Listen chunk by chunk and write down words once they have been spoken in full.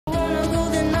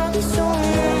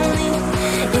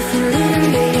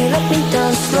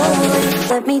down slowly,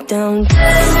 let me down. Let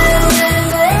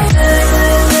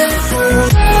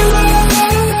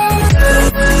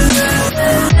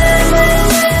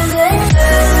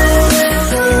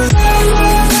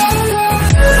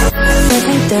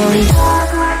me down.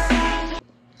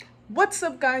 What's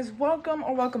up, guys?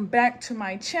 Welcome back to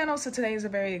my channel. So today is a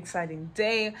very exciting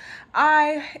day.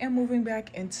 I am moving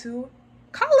back into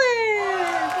college.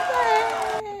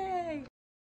 Yay!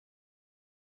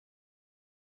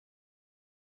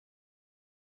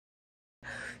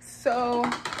 So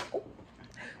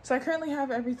I currently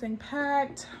have everything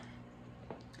packed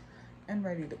and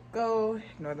ready to go.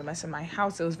 Ignore the mess in my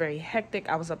house. It was very hectic.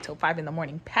 I was up till 5 in the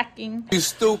morning packing. You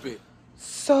stupid.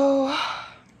 So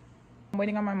I'm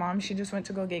waiting on my mom. She just went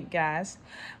to go get gas.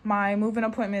 My move-in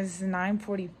appointment is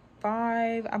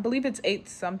 9:45. I believe it's 8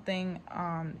 something.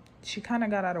 She kind of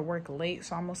got out of work late,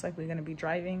 so I'm most likely gonna be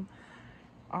driving.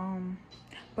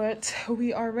 But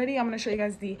we are ready. I'm gonna show you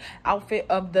guys the outfit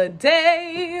of the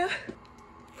day.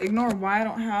 Ignore why I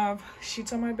don't have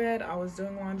sheets on my bed. I was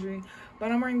doing laundry,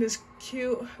 but I'm wearing this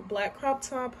cute black crop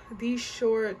top, these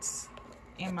shorts,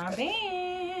 and my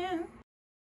band,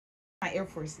 my Air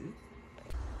Forces.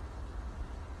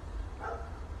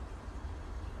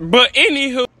 But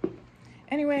anywho.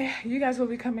 Anyway, you guys will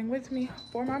be coming with me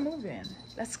for my move-in.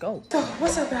 Let's go. So,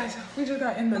 what's up, guys? We just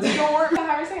got in the dorm.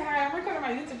 Say hi. I'm recording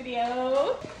my YouTube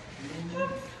video.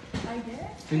 I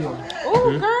guess.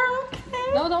 Oh, girl.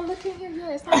 Okay. No, don't look in here.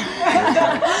 Yeah, it's not.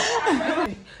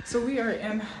 So we are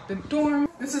in the dorm.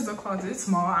 This is the closet. It's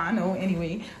small, I know.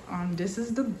 Anyway, this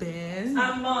is the bed.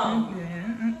 Hi, Mom.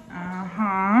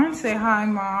 Say hi,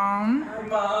 Mom. Hi,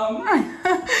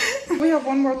 Mom. We have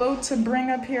one more load to bring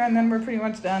up here, and then we're pretty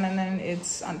much done, and then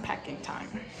it's unpacking time.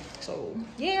 So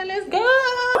yeah, let's go.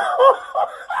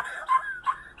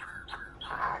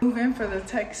 Move in for the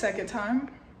second time.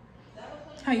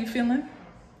 How you feeling?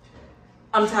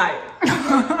 I'm tired.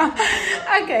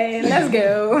 Okay, let's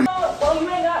go. Well, you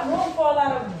ain't got room for a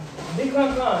lot of big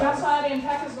guns. That's why I didn't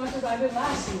pack as much as I did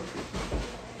last year.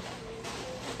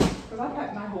 Because I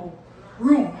packed my whole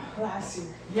room last year.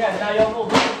 Yeah, now your whole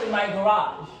room is in my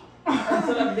garage.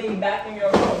 Instead of being back in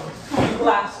your room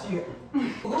last year.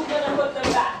 Who's gonna put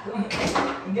them back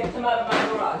and get them out of my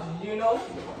garage? Do you know?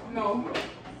 No.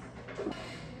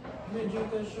 Did you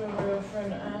go show your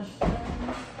friend Ashton?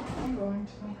 I'm going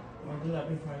to. Well, do that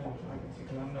before I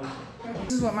know.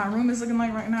 This is what my room is looking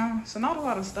like right now. So not a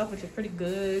lot of stuff, which is pretty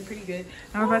good.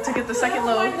 Now we're about to get the second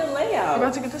load. I like the layout. We're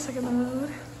about to get the second load.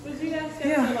 But you guys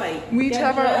get to like. We each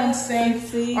have our own dressed, sink,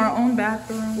 fancy. our own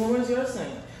bathroom. Well, where's your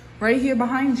sink? Right here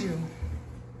behind you.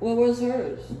 Well, where's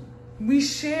hers? We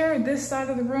share this side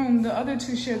of the room. The other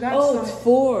two share that Oh, side. it's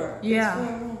four. Yeah. It's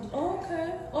 4 rooms. Oh,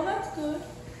 okay. Oh, that's good.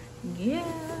 Yeah.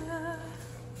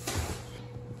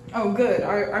 Oh, good.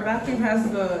 Our bathroom has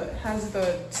the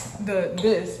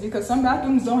this, because some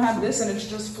bathrooms don't have this and it's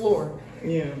just floor.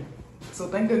 Yeah. So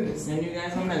thank goodness. And you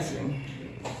guys are messing.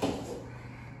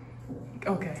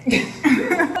 Okay.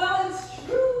 Well, it's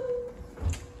true.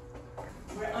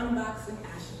 We're unboxing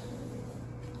Ashton.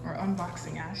 Or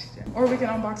unboxing Ashton. Or we can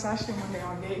unbox Ashton when they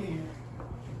all get here.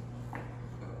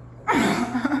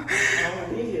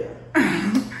 Already here.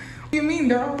 What do you mean?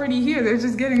 They're already here. They're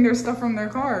just getting their stuff from their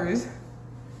cars.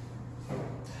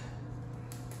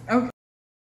 Okay.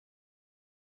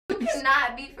 You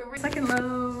cannot be for real. Second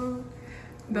load.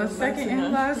 The second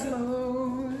and last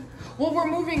load. Well, we're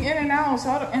moving in and out,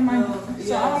 so I don't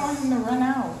want him to run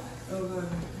out. Oh, good.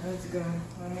 Let's go.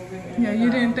 We're moving in. Yeah, you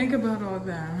didn't think about all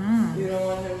that. You don't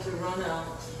want him to run out.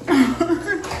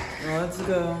 Let's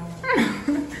go.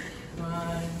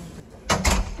 Bye.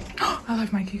 I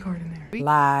left my key card in there.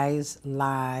 Lies,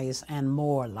 lies, and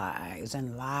more lies,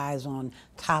 and lies on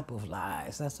top of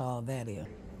lies. That's all that is.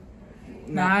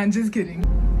 Nah, I'm just kidding.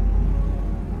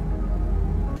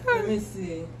 Let me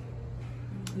see.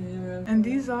 Yeah. And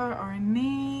these are our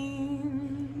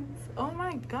names. Oh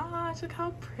my gosh, look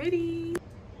how pretty.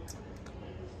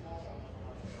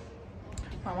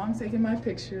 My mom's taking my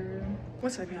picture.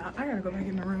 What's up, y'all? I gotta go back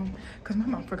in the room because my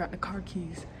mom forgot the car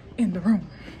keys in the room.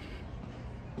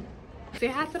 Say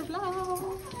hi to the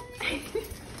vlog.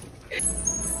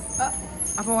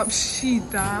 I bought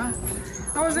Pshita.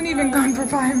 I wasn't even gone for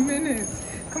 5 minutes.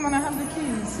 Come on, I have the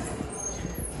keys.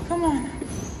 Come on.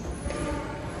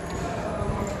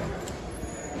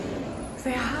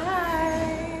 Say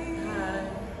hi.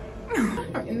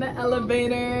 We're in the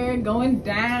elevator, going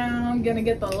down, gonna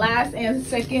get the last and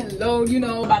second load, you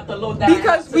know. About the load that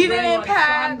because we didn't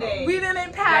pack.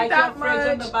 that much.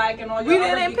 On the bike and all We your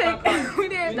didn't other pick. We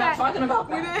didn't You're not pack. talking about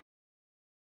that.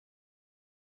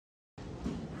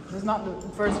 It's not the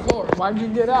first floor. Why'd you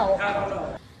get out? I don't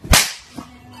know.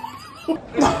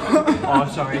 Oh,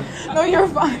 sorry. No, you're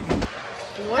fine.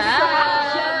 What's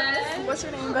up? What's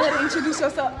your name? Go ahead and introduce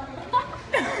yourself.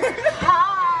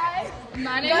 Hi.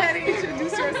 My name Go ahead and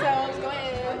introduce yourselves. Go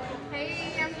ahead.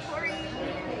 Hey, I'm Tori.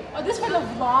 Oh, this for the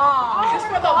vlog. This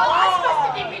for the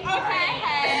vlog. Okay,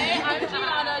 hey, I'm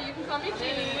Gianna. You can call me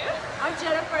Ginny. I'm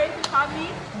Jennifer. You can call me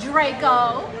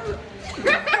Draco.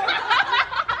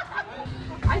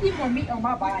 I need more meat on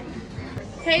my body.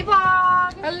 Hey,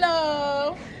 vlog.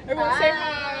 Hello. Everyone say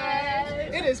hi.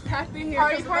 It is packed in here.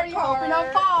 Party, party, open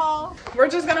up fall. We're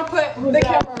just gonna put the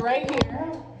camera right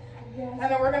here. And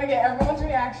then we're gonna get everyone's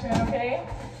reaction, okay?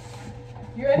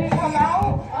 You ready to come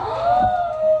out?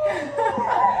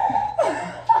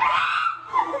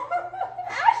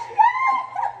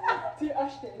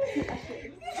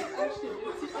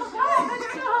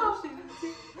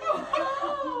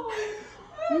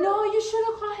 No, you should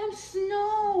have called him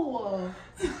Snow.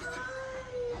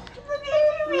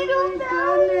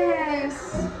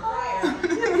 Goodness.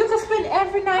 You could spend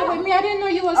every night with me. I didn't know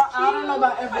you was cute. I don't know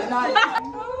about every night.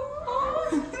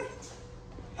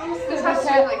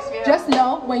 Just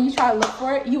know when you try to look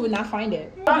for it, you would not find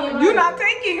it. You're not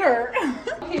taking her.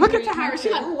 Look at Tahira.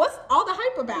 She's like, what's all the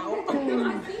hype about?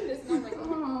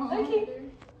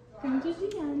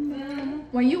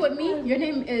 When you with me, your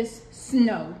name is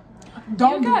Snow.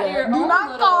 Don't do that. Do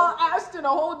not call Ashton a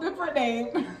whole different name.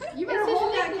 You got such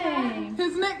a nickname.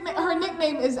 His nickname, her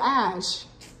nickname is Ash.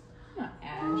 Not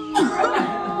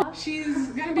Ash. She's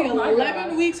gonna be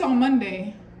 11 weeks on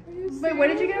Monday. Wait, where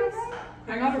did you get us?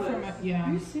 I got her from yeah.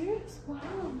 Are you serious? Wow.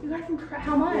 You got it from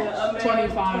how much? Yeah, a man,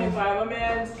 25. 25. A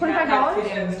man's $25?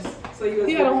 kids. So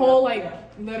He had a whole like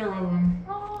litter of them.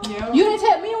 Yeah. You didn't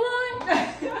take me one?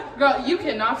 Girl, you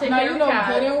cannot take Now care you of know cat.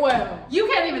 good and well. You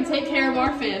can't even take care of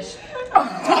our fish.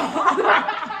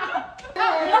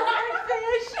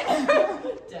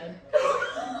 Dead.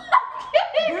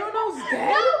 Bruno's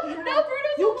dead? No,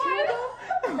 Bruno's You alive.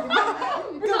 killed him?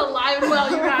 He's alive and well,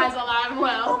 you guys, alive and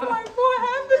well. Oh my, what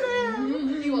happened to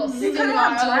him? He will He sing could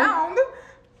have drowned.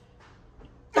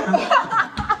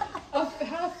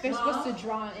 How a fish supposed to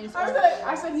drown in his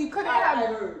I said he couldn't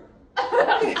have.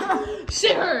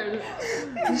 She heard.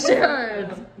 She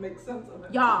heard. Makes sense of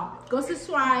it. Y'all, go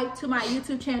subscribe to my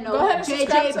YouTube channel. Go ahead and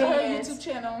subscribe to her Bands. YouTube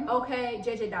channel. Okay,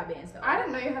 JJ.Bands though. I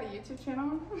didn't know you had a YouTube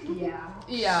channel. Yeah.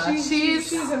 Yeah,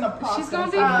 she's in the process. She's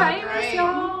gonna be famous,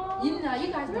 y'all. You know,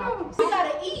 you guys know. We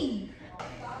gotta eat.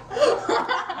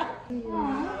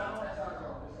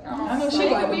 I know she Like,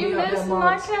 gonna we be up miss there, my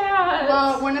Mark. cat.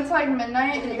 Well, when it's like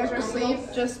midnight and you guys are asleep,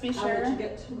 just be sure.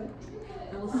 Get to it.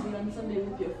 I will see you on Sunday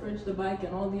with your fridge, the bike,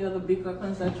 and all the other big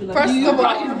weapons that you like. First of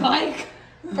all, Your bike.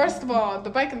 First of all, the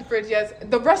bike and the fridge, yes.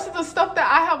 The rest of the stuff that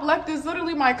I have left is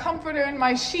literally my comforter and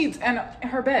my sheets and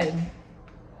her bed.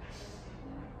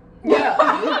 Yeah.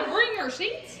 You didn't bring your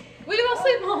sheets? What you gonna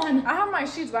sleep on? I have my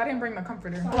sheets, but I didn't bring the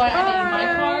comforter. Well, I need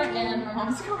my car and my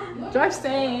mom's car. Drive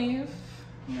safe.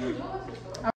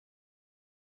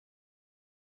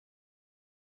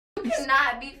 You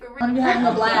cannot be for real. I'm gonna be having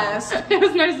a blast. It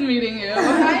was nice meeting you.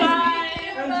 Bye.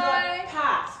 Enjoy.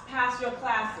 Pass your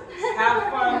classes. Have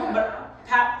fun, but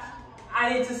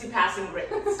I need to see passing grades.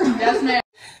 Yes, ma'am.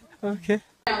 Okay.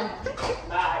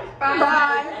 Bye.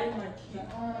 Bye.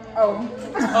 Oh.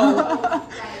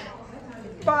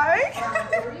 Bye.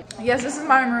 Yes, this is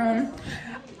my room.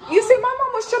 You see, my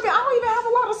mom was tripping. I don't even have a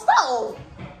lot of stuff.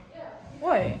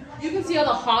 What? You can see all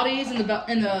the hotties in the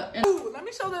Ooh, let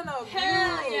me show them the view.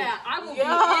 Hell yeah, I will Yes.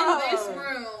 be in this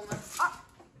room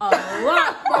a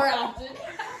lot more often.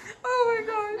 Oh my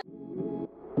god.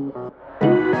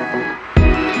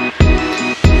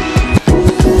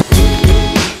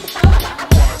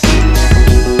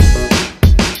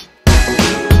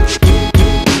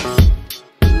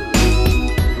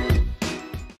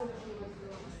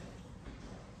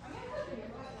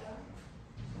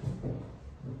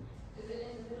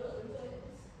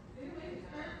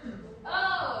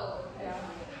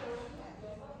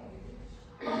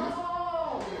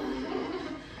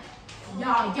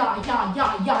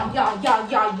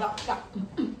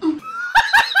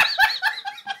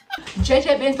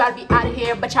 JJ Bands about to be out of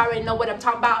here, but y'all already know what I'm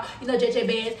talking about. You know JJ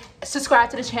Bands. Subscribe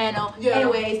to the channel. Yeah.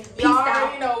 Anyways, peace Y'all out.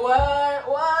 already know what?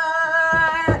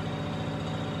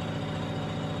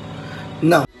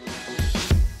 No.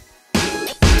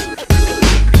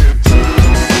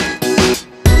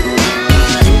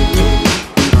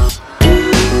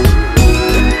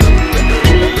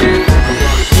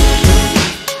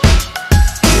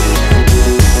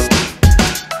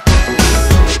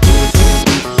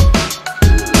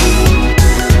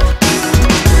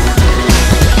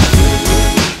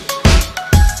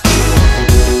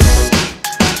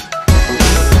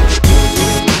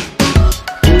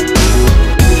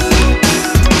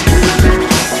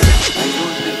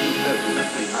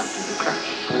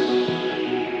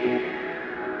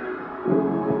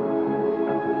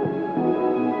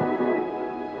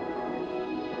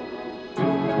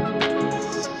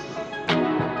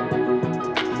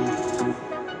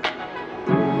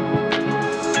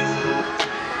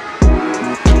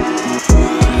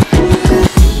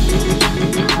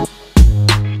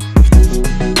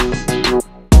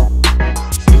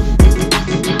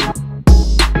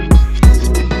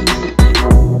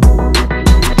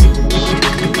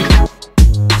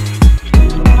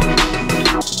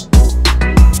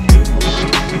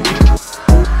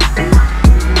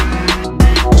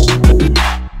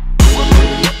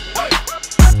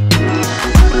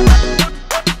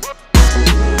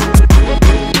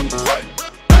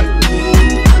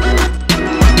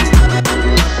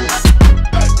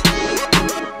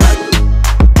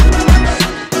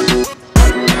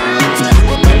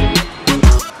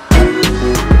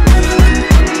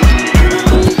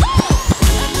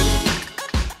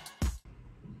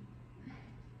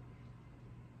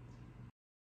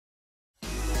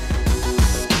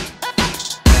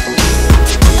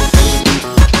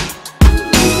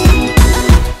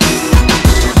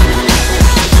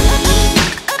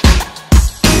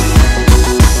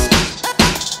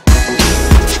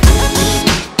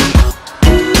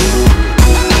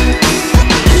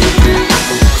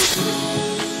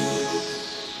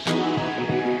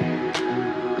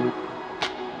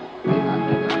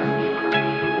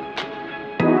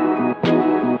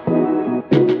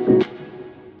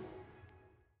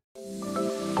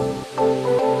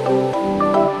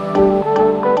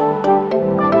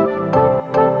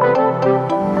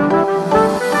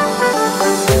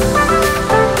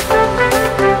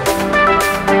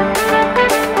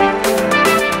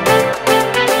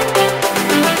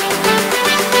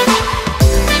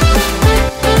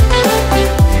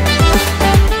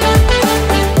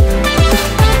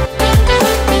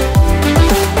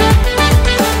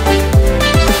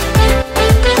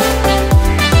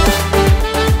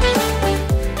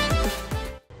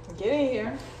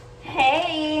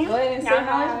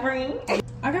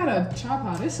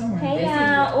 tripod is somewhere. Hey,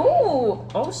 ooh.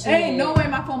 Oh, shit. Ain't no way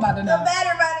my phone about to die.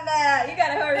 Better about it now. You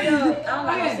gotta hurry up. I don't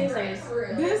got no scissors.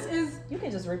 This is. You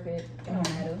can just rip it. You don't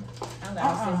have to. I don't got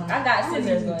no scissors. I got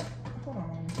scissors, but. Hold on.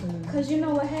 Cause you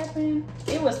know what happened?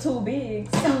 It was too big.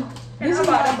 So This is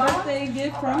my birthday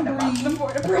gift from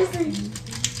Bree.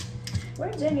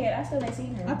 Where's Jenny at? I still ain't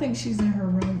seen her. I think she's in her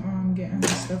room getting her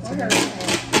stuff together.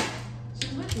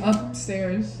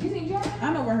 Upstairs. You think Jordan?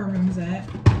 I know where her room's at.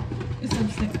 It's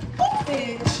upstairs. Oh,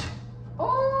 bitch.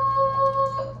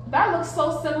 Oh, that looks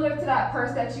so similar to that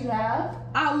purse that you have.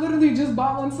 I literally just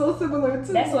bought one so similar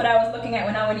to. That's what I was looking at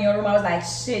when I went in your room. I was like,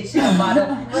 shit, she done bought it.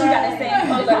 She got the same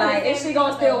color. Like, is she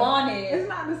gonna still want it? It's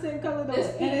not the same color though.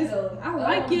 It's pink, And though. I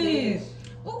like it.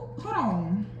 Oh, hold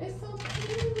on. It's so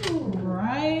cute.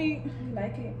 Right. You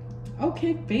like it?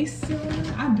 Okay, face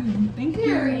serum. I do. Thank you.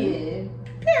 Period.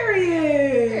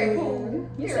 Period. Very cool.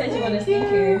 You said you wanted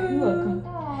skincare. You're welcome.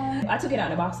 I took it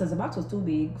out of the box because the box was too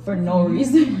big for no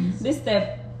reason. This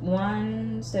step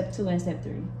 1, step 2, and step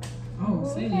 3. Oh,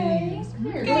 say yes.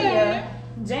 Period. Yeah.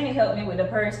 Jenny helped me with the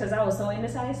purse because I was so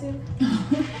indecisive.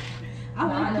 I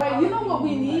like. Wait, you know what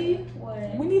we need?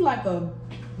 What? We need like a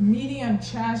medium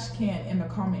trash can in the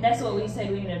comment. That's what we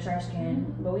said. We need a trash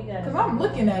can, but we got. Cause I'm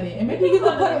looking at it, and maybe you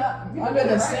could put it under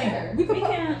the sink. We could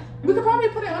probably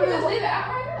put it under Just the leave it out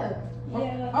right up.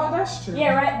 Yeah. Oh, that's true.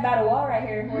 Yeah, right by the wall right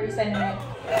here where you standing at.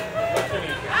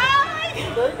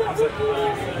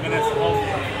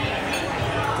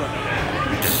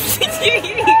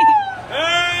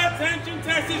 Attention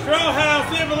Texas Row House.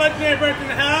 We have a legendary birthday in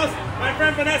the house. My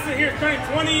friend Vanessa here is turning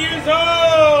 20 years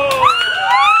old.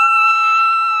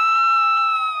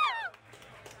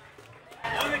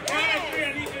 On the count of 3,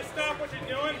 I need you to stop what you're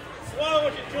doing, slow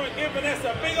what you're doing. Give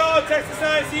Vanessa a big old Texas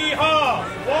size yeehaw.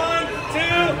 1,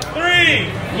 2, 3.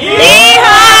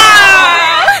 Yeehaw!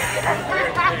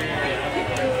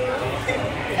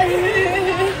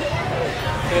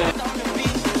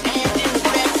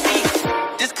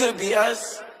 This could be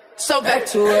us. So back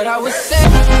to what I was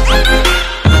saying.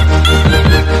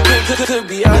 Could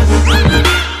be us.